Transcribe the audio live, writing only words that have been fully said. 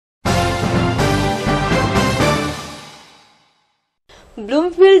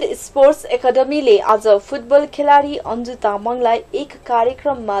Bloomfield sports एकाडेमीले आज football खेलाडी अन्जु तामाङलाई एक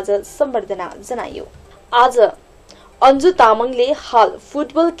कार्यक्रममाझ सम्बर्धना जनायो। आज अन्जु तामाङले हाल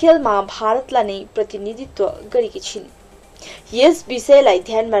फुटबल खेलमा भारतलाई नै प्रतिनिधित्व गरेकी छिन्। यस विषयलाई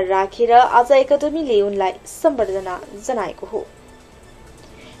ध्यानमा राखेर आज एकाडेमीले उनलाई सम्बर्धना जनाएको हो।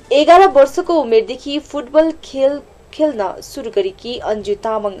 11 वर्षको उमेरदेखि फुटबल खेल्न सुरु गरेकी अन्जु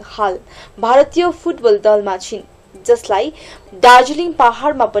तामाङ हाल भारतीय फुटबल दलमा छिन्, जसलाई दार्जिलिङ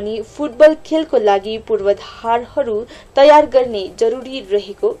पहाडमा पनि फुटबल खेलको लागि पूर्वाधारहरू तयार गर्ने जरुरी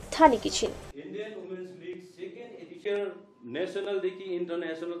रहेको ठानेकी छिन्। Indian women's league second Edison नेशनलदेखि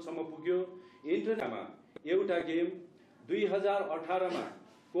इन्टरनेशनलसम्म पुग्यो। इन्टरनेसनलमा एउटा गेम 2018 मा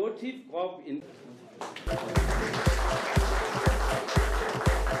कोठी कप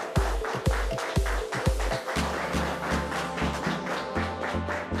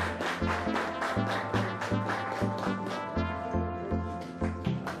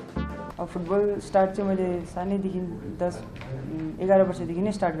फुटबल स्टार्ट चाहिँ मैले सानैदेखि 10-11 वर्षदेखि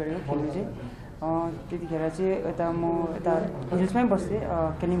नै स्टार्ट गरेको खेल्नु चाहिँ। त्यतिखेर चाहिँ यता हिल्समै बस्थेँ,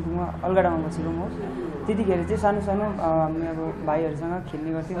 कालिम्पोङमा अलगढामा बसेको म। त्यतिखेर चाहिँ सानो सानो हामी अब भाइहरूसँग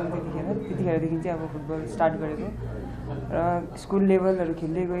खेल्ने गर्थ्यौँ। त्यतिखेरदेखि चाहिँ अब फुटबल स्टार्ट गरेको र स्कुल लेभलहरू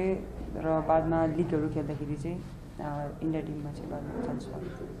खेल्दै गएँ र बादमा लिगहरू खेल्दाखेरि चाहिँ इन्डिया टिममा चाहिँ बादमा चान्स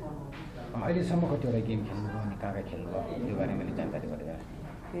पाएको। अहिलेसम्म कतिवटा गेम खेल्नुभयो अनि कहाँ खेल्नुभयो त्यो बारेमा जानकारी गराएर।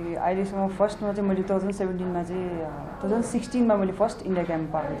 अहिलेसम्म फर्स्टमा चाहिँ मैले 2017मा चाहिँ 2016मा मैले फर्स्ट इन्डिया क्याम्प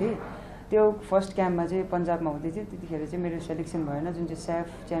पाएको थिएँ। त्यो फर्स्ट क्याम्पमा चाहिँ पन्जाबमा हुँदै थियो। त्यतिखेर चाहिँ मेरो सेलेक्सन भएन, जुन चाहिँ स्याफ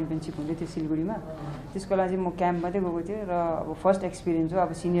च्याम्पियनसिप हुँदै थियो सिलगढीमा। त्यसको लागि चाहिँ म क्याम्प मात्रै गएको थिएँ र अब फर्स्ट एक्सपिरियन्स हो।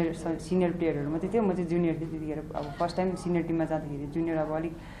 अब सिनियर प्लेयरहरू मात्रै थियो, म चाहिँ जुनियर थिएँ त्यतिखेर। अब फर्स्ट टाइम सिनियर टिममा जाँदाखेरि जुनियर अब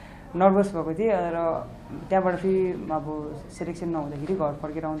अलिक नर्भस भएको थिएँ र त्यहाँबाट फेरि अब सेलेक्सन नहुँदाखेरि घर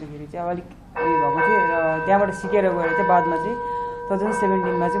फर्केर आउँदाखेरि चाहिँ अब अलिक उयो भएको थिएँ र त्यहाँबाट सिकेर गएर चाहिँ बादमा चाहिँ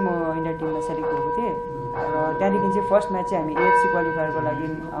 2017मा चाहिँ म इन्डिया टिममा सेलेक्ट भएको थिएँ र त्यहाँदेखि चाहिँ फर्स्ट म्याच चाहिँ हामी एएफसी क्वालिफायरको लागि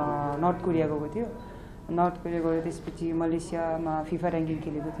नर्थ कोरिया गएको थियो। नर्थ कोरिया गयो, त्यसपछि मलेसियामा फिफा ऱ्याङ्किङ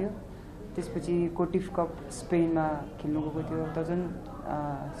खेलेको थियो। त्यसपछि कोटिफ कप स्पेनमा खेल्नु गएको थियो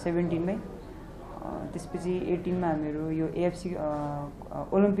 2017मै। त्यसपछि 18मा हामीहरू यो एएफसी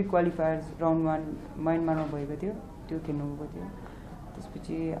ओलम्पिक क्वालिफायर्स राउन्ड 1 म्यानमारमा भएको थियो, त्यो खेल्नु गएको थियो।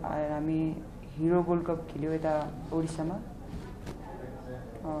 त्यसपछि हामी हिरो गोल्ड कप खेल्यो यता ओडिसामा।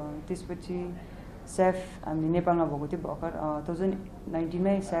 त्यसपछि स्याफ हामी नेपालमा भएको थियो भर्खर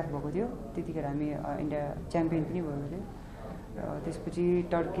 2019मै स्याफ भएको थियो। त्यतिखेर हामी इन्डिया च्याम्पियन पनि भएको थियो। र त्यसपछि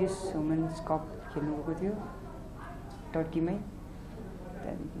टर्किस वुमेन्स कप खेल्नु गएको थियो टर्कीमै।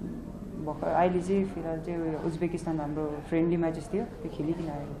 त्यहाँदेखि भर्खर अहिले चाहिँ फिलहाल चाहिँ उज्बेकिस्तान हाम्रो फ्रेन्डली म्याचेस थियो, त्यो खेलिकन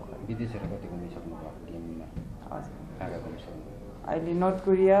आएको। विदेशहरू कति घुमिसक्नु भयो गेममा? हजुर, अहिले north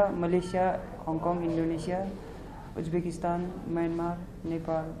Korea, Malaysia, Hong Kong, Indonesia, Uzbekistan, Myanmar,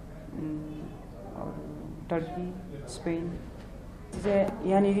 Nepal, Turkey, Spain. चाहिँ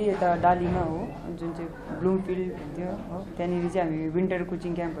यहाँनिर यता डालीमा हो, जुन चाहिँ ब्लुमफिल्ड थियो हो, त्यहाँनिर चाहिँ हामी विन्टर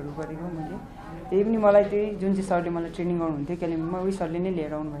कोचिङ क्याम्पहरू गरेको मैले। त्यही पनि मलाई त्यही जुन चाहिँ सरले मलाई ट्रेनिङ गर्नुहुन्थ्यो कालिम्पोङमा, उही सरले नै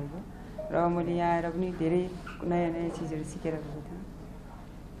लिएर आउनुभएको र मैले यहाँ आएर पनि धेरै नयाँ नयाँ चिजहरू सिकेर गएको थिएँ।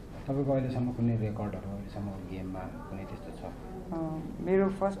 तपाईँको अहिलेसम्म कुनै रेकर्डहरू अहिलेसम्म गेममा कुनै त्यस्तो छ? मेरो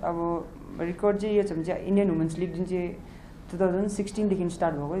फर्स्ट अब रेकर्ड चाहिँ यो छ भने चाहिँ इन्डियन वुमेन्स लिग जुन चाहिँ 2016देखि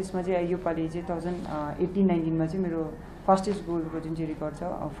स्टार्ट भएको, यसमा चाहिँ योपालि चाहिँ 2018-19मा चाहिँ मेरो फास्टेस्ट गोलको जुन चाहिँ रेकर्ड छ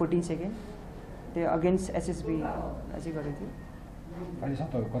 14 सेकेन्ड, त्यो अगेन्स्ट एसएसबी चाहिँ गरेको थियो। अहिलेसम्म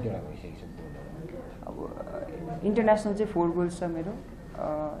तपाईँको कतिवटा भइसकेको छ? अब इन्टरनेसनल चाहिँ 4 गोल्स छ मेरो,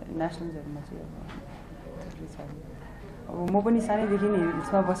 नेसनल्सहरूमा चाहिँ अब म पनि सानैदेखि नै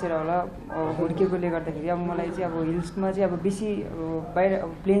हिल्समा बसेर होला हुर्केकोले गर्दाखेरि अब मलाई चाहिँ अब हिल्समा चाहिँ अब बेसी बाहिर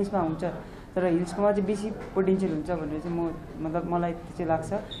अब प्लेन्समा हुन्छ तर हिल्सकोमा चाहिँ बेसी पोटेन्सियल हुन्छ भनेर चाहिँ मतलब मलाई त्यो चाहिँ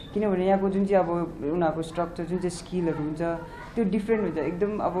लाग्छ। किनभने यहाँको जुन चाहिँ अब उनीहरूको स्ट्रक्चर जुन चाहिँ स्किलहरू हुन्छ त्यो डिफ्रेन्ट हुन्छ,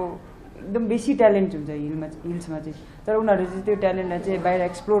 एकदम बेसी ट्यालेन्ट हुन्छ हिल्समा चाहिँ। तर उनीहरूले चाहिँ त्यो ट्यालेन्टलाई चाहिँ बाहिर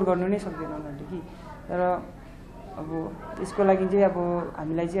एक्सप्लोर गर्नु नै सक्दैन उनीहरूले कि। तर अब त्यसको लागि चाहिँ अब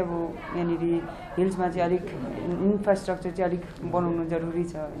हामीलाई चाहिँ अब यहाँनिर हिल्समा चाहिँ अलिक इन्फ्रास्ट्रक्चर चाहिँ अलिक बनाउनु जरुरी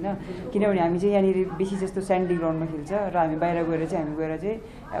छ होइन। किनभने हामी चाहिँ यहाँनिर बेसी जस्तो स्यान्डी ग्राउन्डमा खेल्छ र हामी बाहिर गएर चाहिँ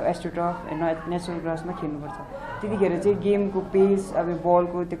अब एस्ट्रोटर्फ नेचुरल ग्रासमा खेल्नुपर्छ। त्यतिखेर चाहिँ गेमको पेस अब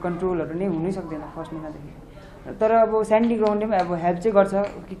बलको त्यो कन्ट्रोलहरू नै हुनै सक्दैन फर्स्टमा जाँदाखेरि। तर अब स्यान्डी ग्राउन्डले अब हेल्प चाहिँ गर्छ,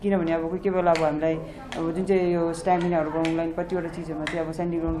 किनभने अब कोही बेला अब हामीलाई अब जुन चाहिँ यो स्ट्यामिनाहरू बनाउनुलाई कतिवटा चिजहरूमा चाहिँ अब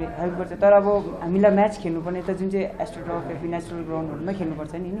स्यान्डी ग्राउन्डले हेल्प गर्छ। तर अब हामीलाई म्याच खेल्नुपर्ने त जुन चाहिँ एस्ट्रोटर्फ या नेचुरल ग्राउन्डहरूमा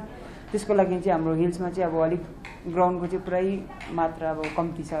खेल्नुपर्छ नि। त्यसको लागि चाहिँ हाम्रो हिल्समा चाहिँ अब अलिक ग्राउन्डको चाहिँ पुरै मात्रा अब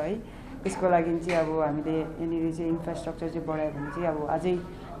कम्ती छ है। त्यसको लागि चाहिँ अब हामीले यहाँनिर चाहिँ इन्फ्रास्ट्रक्चर चाहिँ बढायो भने चाहिँ अब अझै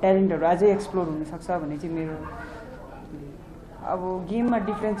ट्यालेन्टहरू अझै एक्सप्लोर हुनसक्छ भन्ने चाहिँ मेरो अब गेममा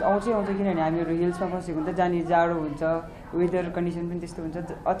डिफ्रेन्स आउँछै आउँछ किनभने हामीहरू हिल्समा बसेको हुन्छ जहाँनिर जाडो हुन्छ वेदर कन्डिसन पनि त्यस्तो हुन्छ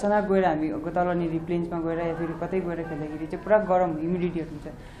अचानक गएर हामी तलनिर प्लेन्समा गएर या फेरि कतै गएर खेल्दाखेरि चाहिँ पुरा गरम ह्युमिडिटीहरू हुन्छ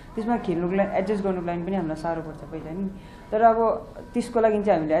त्यसमा खेल्नुको लागि एडजस्ट गर्नुको लागि पनि हामीलाई साह्रो पर्छ पहिला नि तर अब त्यसको लागि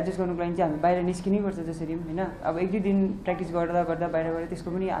चाहिँ हामीले एडजस्ट गर्नुको लागि चाहिँ हामी बाहिर निस्किनै पर्छ जसरी पनि होइन अब 1-2 दिन प्र्याक्टिस गर्दा गर्दा बाहिर गएर त्यसको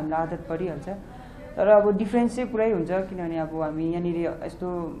पनि हामीलाई आदत परिहाल्छ तर अब डिफ्रेन्स चाहिँ पुरै हुन्छ किनभने अब हामी यहाँनिर यस्तो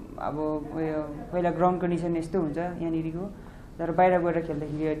अब पहिला ग्राउन्ड कन्डिसन यस्तो हुन्छ यहाँनिरको तर बाहिर गएर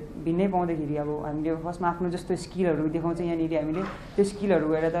खेल्दाखेरि भिन्नै पाउँदाखेरि अब हामीले फर्स्टमा आफ्नो जस्तो स्किलहरू देखाउँछ यहाँनिर हामीले त्यो स्किलहरू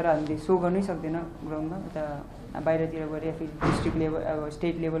गएर तर हामीले सो गर्नै सक्दैन ग्राउन्डमा उता बाहिरतिर गएर या फेरि डिस्ट्रिक्ट लेभल अब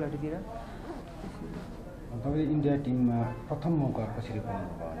स्टेट लेभलहरूतिर तपाईँ इन्डिया टिममा प्रथम मौका कसरी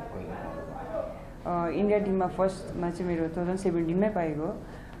पाउनुभयो इन्डिया टिममा फर्स्टमा चाहिँ मेरो 2017मै पाएको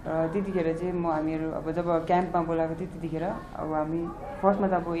त्यतिखेर चाहिँ हामीहरू अब जब क्याम्पमा बोलाएको थियो त्यतिखेर अब हामी फर्स्टमा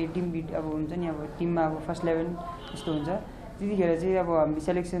त अब टिम बिट अब हुन्छ नि अब टिममा अब फर्स्ट 11 यस्तो हुन्छ त्यतिखेर चाहिँ अब हामी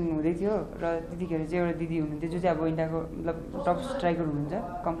सेलेक्सन हुँदै थियो र त्यतिखेर चाहिँ एउटा दिदी हुनुहुन्थ्यो जो चाहिँ अब इन्डियाको मतलब टप स्ट्राइकर हुनुहुन्छ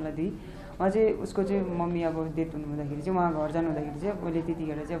कमला दिदी उहाँ चाहिँ उसको चाहिँ मम्मी अब डेथ हुँदाखेरि चाहिँ उहाँ घर जानु हुँदाखेरि चाहिँ मैले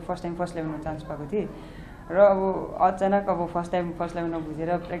त्यतिखेर चाहिँ फर्स्ट टाइम फर्स्ट 11मा चान्स पाएको थिएँ र अब अचानक अब फर्स्ट टाइम फर्स्ट 11मा बुझेर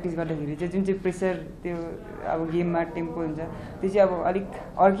प्र्याक्टिस गर्दाखेरि चाहिँ जुन चाहिँ प्रेसर त्यो अब गेममा टेम्पो हुन्छ त्यो चाहिँ अब अलिक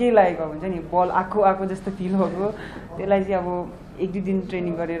अर्कै लागेको हुन्छ नि बल आएको जस्तो फिल भएको त्यसलाई चाहिँ अब 1-2 दिन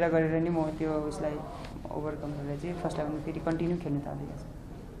ट्रेनिङ गरेर नै म त्यो उसलाई ओभरकम गरेर चाहिँ फर्स्ट 11मा फेरि कन्टिन्यू खेल्नु थालेको छ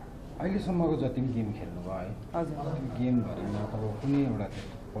अहिलेसम्मको जति पनि गेम खेल्नुभयो है हजुर गेमभरिमा तपाईँ कुनै एउटा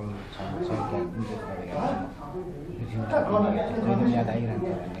पल छ याद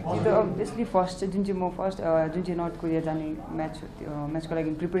आइरहन्छ त्यो अभियसली फर्स्ट चाहिँ जुन चाहिँ म फर्स्ट जुन चाहिँ नर्थ कोरिया जाने म्याचको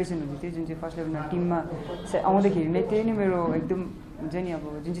लागि प्रिपरेसन हुँदै थियो जुन चाहिँ फर्स्ट 11मा टिममा आउँदाखेरि नै त्यही नै मेरो एकदम हुन्छ नि अब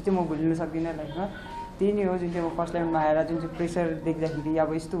जुन चाहिँ म भुल्न सक्दिनँ लाइफमा त्यही नै हो जुन चाहिँ म फर्स्ट 11मा आएर जुन चाहिँ प्रेसर देख्दाखेरि अब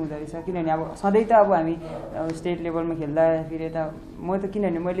यस्तो हुँदो रहेछ किनभने अब सधैँ त अब हामी स्टेट लेभलमा खेल्दा फेरि यता म त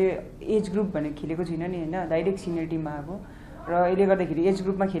किनभने मैले एज ग्रुप भनेर खेलेको छुइनँ नि होइन डाइरेक्ट सिनियर टिममा आएको र यसले गर्दाखेरि एज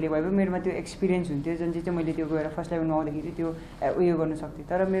ग्रुपमा खेलेको भए पनि मेरोमा त्यो एक्सपिरियन्स हुन्थ्यो जुन चाहिँ मैले त्यो गएर फर्स्ट 11मा आउँदाखेरि त्यो उयो गर्न सक्थेँ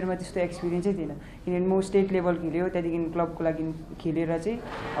तर मेरोमा त्यस्तो एक्सपिरियन्सै थिएन किनभने म स्टेट लेभल खेल्यो त्यहाँदेखि क्लबको लागि खेलेर चाहिँ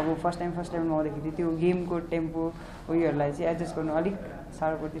अब फर्स्ट टाइम फर्स्ट 11मा आउँदाखेरि त्यो गेमको टेम्पो उयोहरूलाई चाहिँ एडजस्ट गर्नु अलिक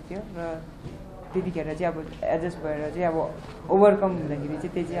साह्रो पर्दै थियो र त्यतिखेर चाहिँ अब एडजस्ट भएर चाहिँ अब ओभरकम हुँदाखेरि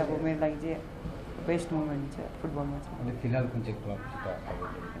चाहिँ त्यो चाहिँ अब मेरो लागि चाहिँ बेस्ट मोमेन्ट छ फुटबलमा चाहिँ फिलहाल कुन चाहिँ क्लब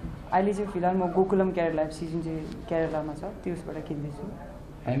अहिले चाहिँ फिलहाल म गोकुलम केरला एफसी जुन चाहिँ केरलामा छ त्यसबाट खेल्दैछु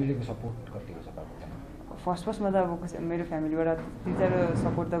फ्यामिलीको सपोर्ट कतिको छ फर्स्टमा त अब मेरो फ्यामिलीबाट त्यति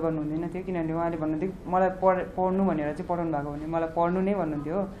सपोर्ट त गर्नु हुँदैन थियो किनभने उहाँले भन्नुहुन्थ्यो मलाई पढ्नु भनेर चाहिँ पढाउनु भएको भने मलाई पढ्नु नै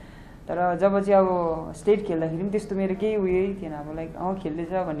भन्नुहुन्थ्यो तर जब चाहिँ अब स्टेट खेल्दाखेरि पनि त्यस्तो मेरो केही उयै थिएन अब लाइक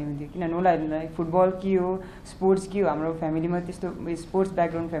खेल्दैछ भन्ने हुन्थ्यो किनभने उसलाई फुटबल के हो स्पोर्ट्स के हो हाम्रो फ्यामिलीमा त्यस्तो स्पोर्ट्स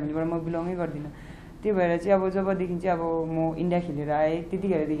ब्याकग्राउन्ड फ्यामिलीबाट म बिलोङै गर्दिनँ त्यही भएर चाहिँ अब जबदेखि चाहिँ अब म इन्डिया खेलेर आएँ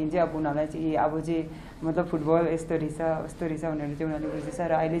त्यतिखेरदेखि चाहिँ अब उनीहरूलाई चाहिँ अब चाहिँ मतलब फुटबल यस्तो रहेछ उस्तो रहेछ भनेर चाहिँ उनीहरूले बुझ्दैछ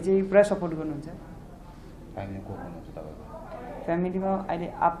र अहिले चाहिँ पुरा सपोर्ट गर्नुहुन्छ फ्यामिलीमा अहिले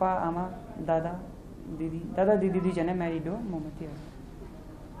आप्पा आमा दादा दिदी दुईजना म्यारिड हो म मात्रै हो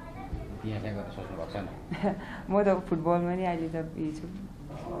म त फुटबलमा नि अहिले त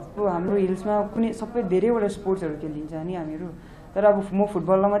छु हाम्रो हिल्समा कुनै सबै धेरैवटा स्पोर्ट्सहरू खेलिन्छ नि हामीहरू तर अब म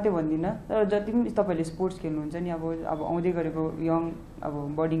फुटबललाई मात्रै भन्दिनँ तर जति पनि तपाईँहरूले स्पोर्ट्स खेल्नुहुन्छ नि अब आउँदै गरेको यङ अब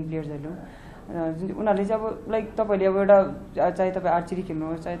बर्डिङ प्लेयर्सहरू जुन चाहिँ उनीहरूले चाहिँ अब लाइक तपाईँहरूले अब एउटा चाहे तपाईँ आर्चरी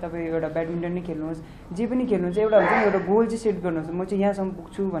खेल्नुहोस् चाहे तपाईँ एउटा ब्याडमिन्टन नै खेल्नुहोस् जे पनि खेल्नुहुन्छ एउटा हुन्छ नि एउटा गोल चाहिँ सेट गर्नुहोस् म चाहिँ यहाँसम्म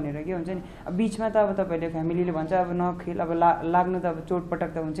पुग्छु भनेर के हुन्छ नि अब बिचमा त अब तपाईँहरूले फ्यामिलीले भन्छ अब नखेल अब लाग्नु त अब चोटपटक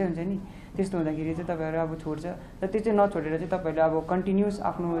त हुन्छै हुन्छ नि त्यस्तो हुँदाखेरि चाहिँ तपाईँहरू अब छोड्छ र त्यो चाहिँ नछोडेर चाहिँ तपाईँहरूले अब कन्टिन्युस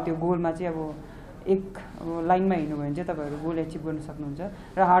आफ्नो त्यो गोलमा चाहिँ अब एक लाइनमा हिँड्नु भयो भने चाहिँ तपाईँहरू गोल एचिभ गर्न सक्नुहुन्छ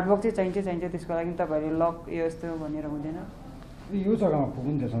र हार्डवर्क चाहिँ चाहिन्छ त्यसको लागि तपाईँहरूले लक यो यस्तो भनेर हुँदैन यो जग्गामा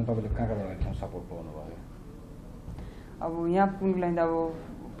पुग्नु त्यसमा तपाईँले कहाँ सपोर्ट पाउनुभयो अब यहाँ पुग्नुको लागि त अब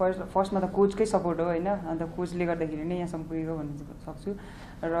फर्स्टमा त कोचकै सपोर्ट हो होइन अन्त कोचले गर्दाखेरि नै यहाँसम्म पुगेको भन्न सक्छु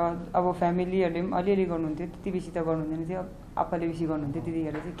र अब फ्यामिलीहरूले पनि अलिअलि गर्नुहुन्थ्यो त्यति बेसी त गर्नुहुँदैन थियो आप्पाले बेसी गर्नुहुन्थ्यो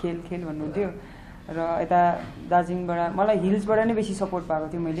त्यतिखेर चाहिँ खेल भन्नुहुन्थ्यो र यता दार्जिलिङबाट मलाई हिल्सबाट नै बेसी सपोर्ट पाएको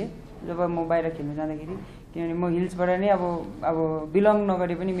थियो मैले जब म बाहिर खेल्नु जाँदाखेरि किनभने म हिल्सबाट नै अब बिलङ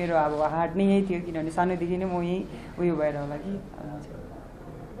नगरे पनि मेरो अब हार्ट नै यही थियो किनभने सानोदेखि नै म यहीँ उयो भएर होला कि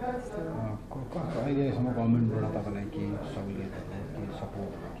अहिलेसम्म गभर्मेन्टबाट तपाईँलाई के सहुलियत के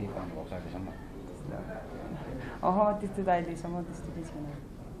सपोर्ट के पाउनुभएको छ अहिलेसम्म त्यस्तो त अहिलेसम्म त्यस्तो केही छैन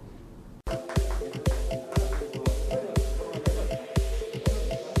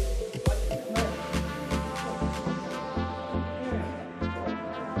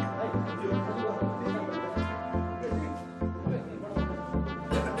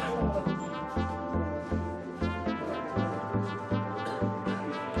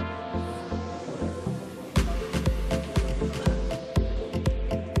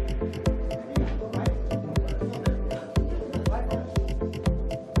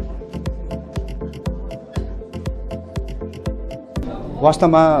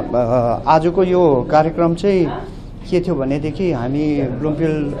वास्तवमा आजको यो कार्यक्रम चाहिँ के थियो भनेदेखि हामी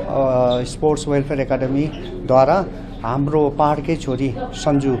ब्लुमफिल्ड स्पोर्ट्स वेलफेयर एकाडेमीद्वारा हाम्रो पहाडकै छोरी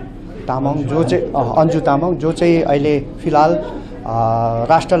अन्जु तामाङ जो चाहिँ अहिले फिलहाल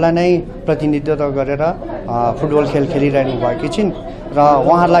राष्ट्रलाई नै प्रतिनिधित्व गरेर फुटबल खेल खेलिरहनु भएकी छिन् र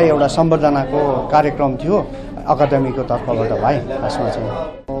उहाँहरूलाई एउटा सम्बर्धनाको कार्यक्रम थियो अकादमीको तर्फबाट भाइ। खासमा चाहिँ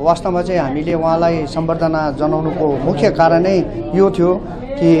वास्तवमा चाहिँ हामीले उहाँलाई सम्बर्धना जनाउनुको मुख्य कारणै यो थियो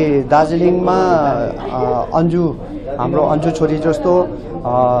कि दार्जिलिङमा अन्जु छोरी जस्तो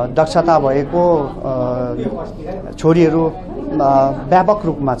दक्षता भएको छोरीहरू व्यापक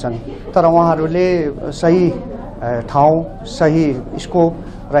रूपमा छन्, तर उहाँहरूले सही ठाउँ, सही स्कोप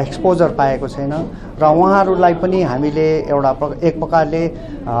र एक्सपोजर पाएको छैन र उहाँहरूलाई पनि हामीले एक प्रकारले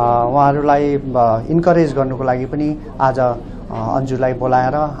उहाँहरूलाई इन्करेज गर्नुको लागि पनि आज अन्जुलाई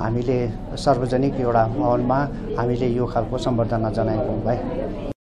बोलाएर हामीले सार्वजनिक एउटा भवनमा हामीले यो खालको सम्बर्धना जनाएको भाइ।